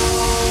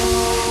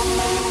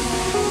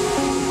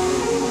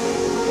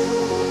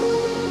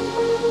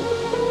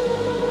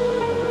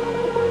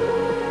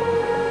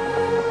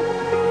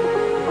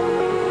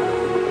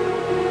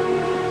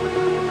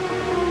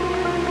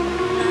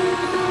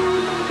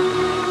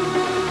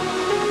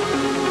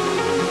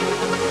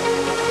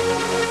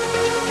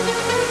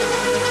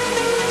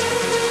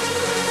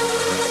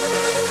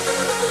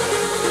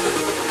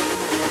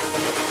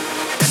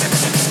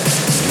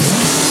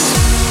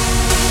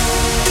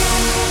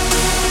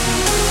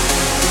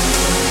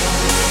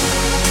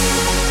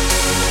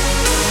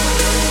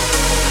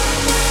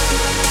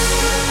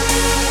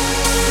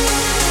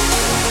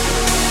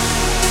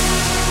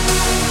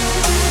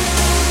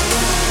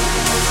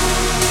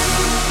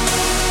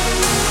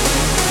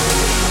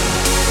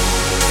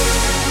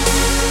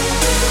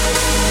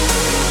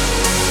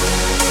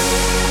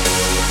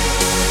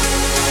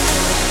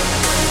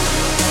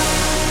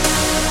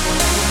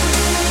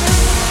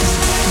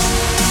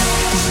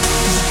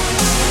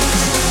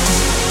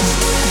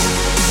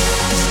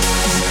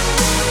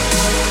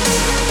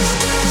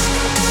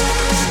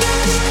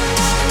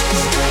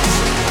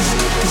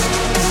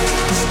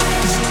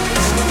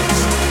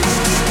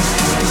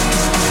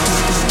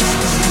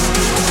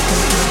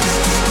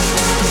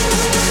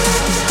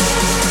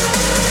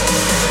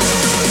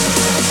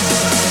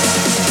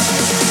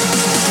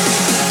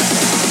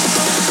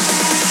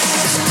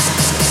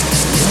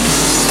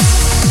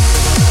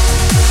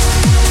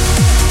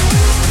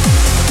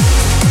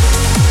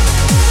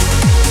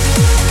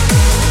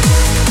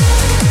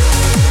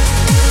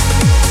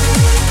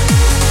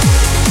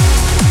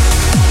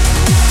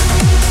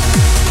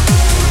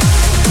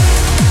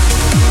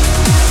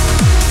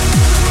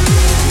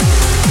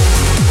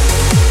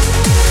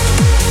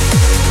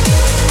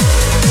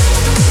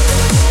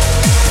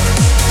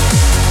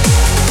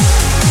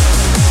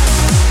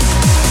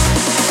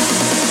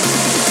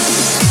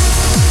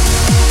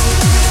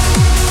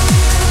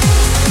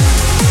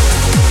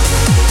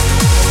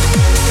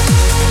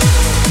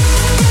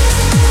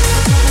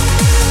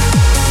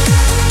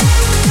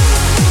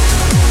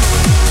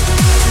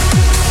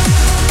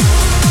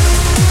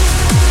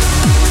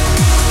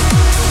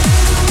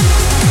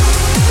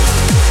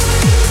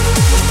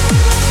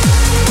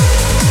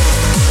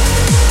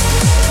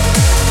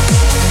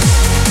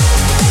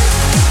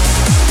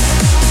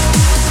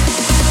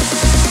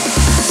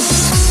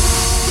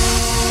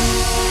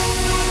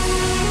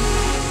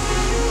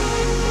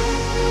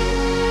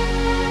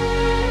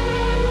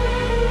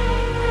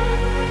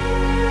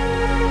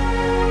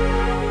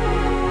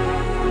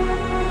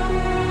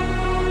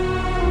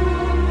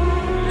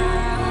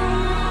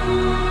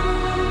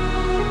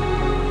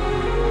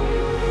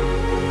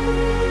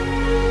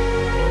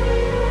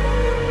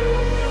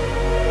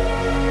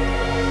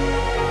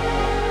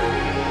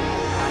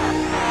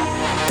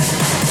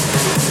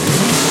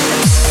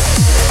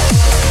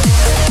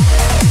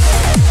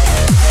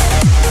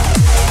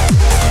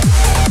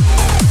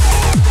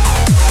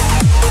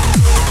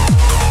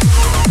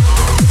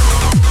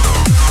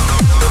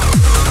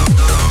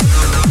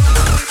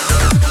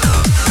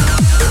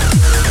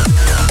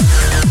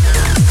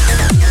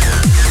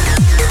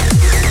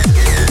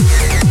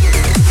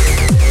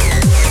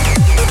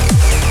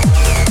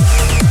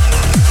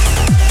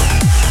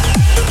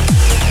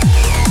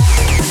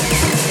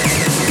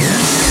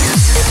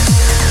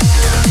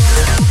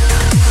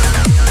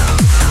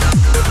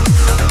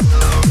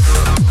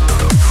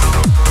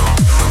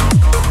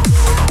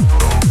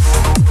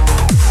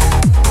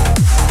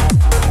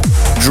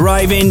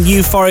 Driving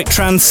euphoric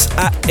trance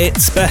at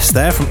its best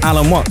there from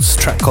Alan Watts,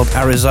 track called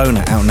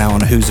Arizona, out now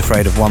on Who's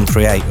Afraid of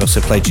 138. Also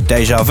played you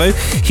Déjà Vu,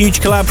 huge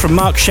collab from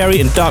Mark Sherry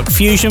and Dark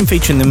Fusion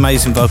featuring the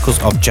amazing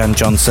vocals of Jan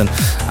Johnson,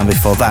 and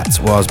before that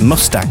was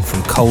Mustang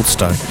from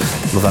Coldstone.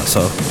 Love that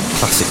sort of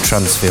classic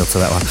trance feel to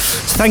that one.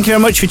 So thank you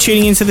very much for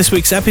tuning into this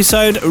week's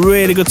episode.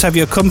 Really good to have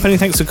your company.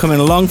 Thanks for coming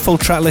along. Full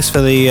track list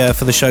for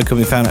the show can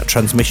be found at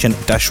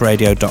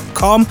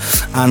transmission-radio.com,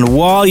 and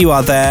while you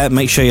are there,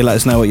 make sure you let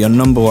us know what your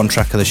number one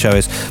track of the show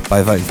is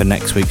by voting for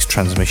next week's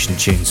transmission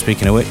tune.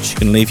 Speaking of which,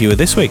 can leave you with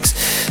this week's.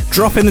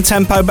 Dropping the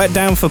tempo back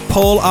down for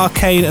Paul,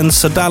 Arcane and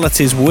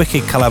Sodality's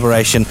wicked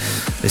collaboration.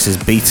 This is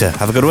Beta.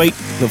 Have a good week.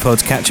 Look forward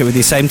to catching up with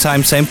you same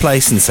time, same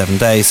place in 7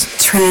 days.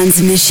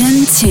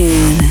 Transmission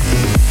tune.